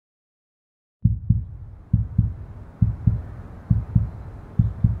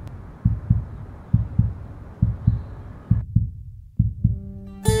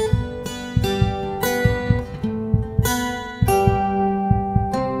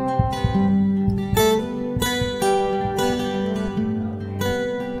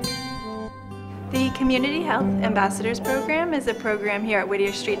Community Health Ambassadors Program is a program here at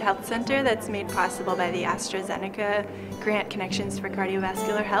Whittier Street Health Center that's made possible by the AstraZeneca Grant Connections for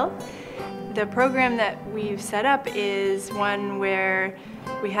Cardiovascular Health. The program that we've set up is one where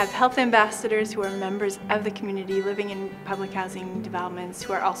we have health ambassadors who are members of the community living in public housing developments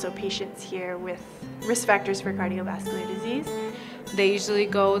who are also patients here with risk factors for cardiovascular disease. They usually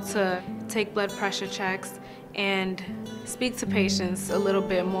go to take blood pressure checks and speak to patients a little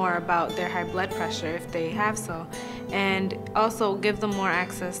bit more about their high blood pressure if they have so, and also give them more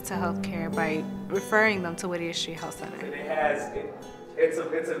access to health care by referring them to Whittier Street Health Center. It's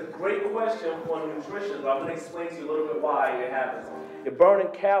a great question for nutrition, but I'm going to explain to you a little bit why it happens. You're burning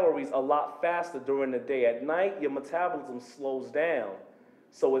calories a lot faster during the day. At night, your metabolism slows down,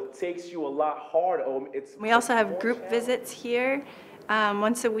 so it takes you a lot harder. We also have group visits here.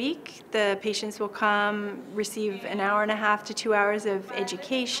 Once a week, the patients will come, receive an hour and a half to 2 hours of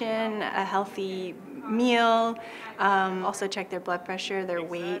education, a healthy meal, also check their blood pressure, their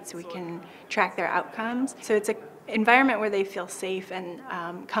weight, so we can track their outcomes. So it's an environment where they feel safe and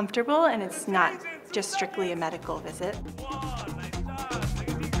comfortable, and it's not just strictly a medical visit.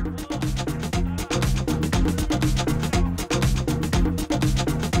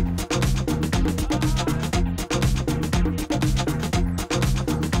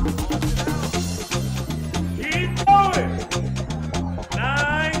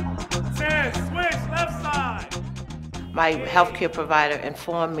 My healthcare provider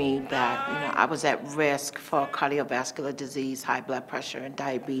informed me that I was at risk for cardiovascular disease, high blood pressure, and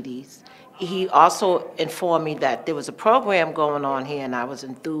diabetes. He also informed me that there was a program going on here, and I was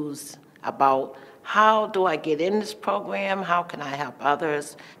enthused about how do I get in this program, how can I help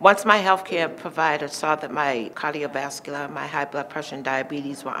others. Once my healthcare provider saw that my cardiovascular, my high blood pressure and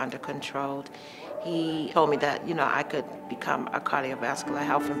diabetes were under control, he told me that I could become a cardiovascular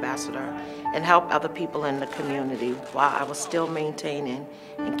health ambassador and help other people in the community while I was still maintaining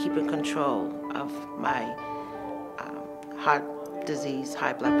and keeping control of my heart disease,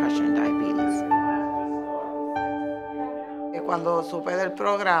 high blood pressure and diabetes. Cuando supe del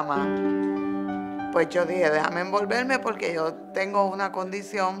programa, pues yo dije, déjame envolverme porque yo tengo una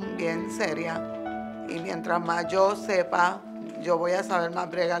condición bien seria y mientras más yo sepa, yo voy a saber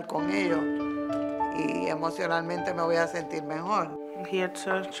más bregar con ellos y emocionalmente me voy a sentir mejor. I'm here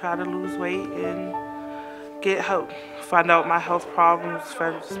to try to lose weight and get help, find out my health problems,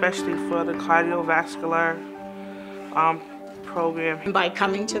 especially for the cardiovascular program. By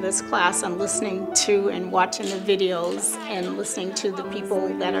coming to this class and listening to and watching the videos and listening to the people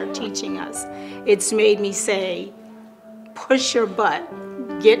that are teaching us, it's made me say, push your butt,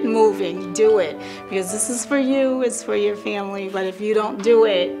 get moving, do it. Because this is for you, it's for your family, but if you don't do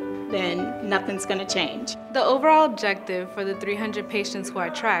it, then nothing's going to change. The overall objective for the 300 patients who are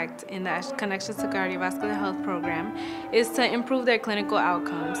tracked in the Connections to Cardiovascular Health program is to improve their clinical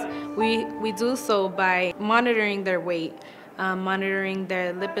outcomes. We do so by monitoring their weight, monitoring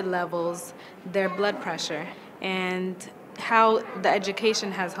their lipid levels, their blood pressure, and how the education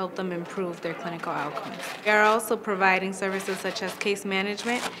has helped them improve their clinical outcomes. We are also providing services such as case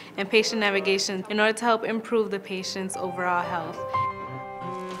management and patient navigation in order to help improve the patient's overall health.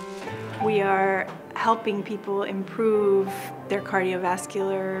 We are helping people improve their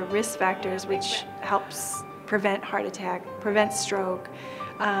cardiovascular risk factors, which helps prevent heart attack, prevent stroke.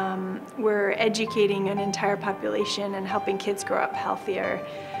 We're educating an entire population and helping kids grow up healthier.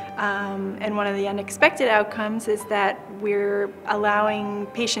 And one of the unexpected outcomes is that we're allowing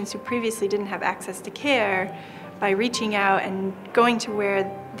patients who previously didn't have access to care, by reaching out and going to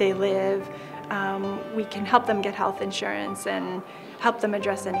where they live, we can help them get health insurance and help them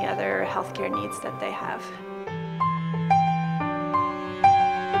address any other healthcare needs that they have.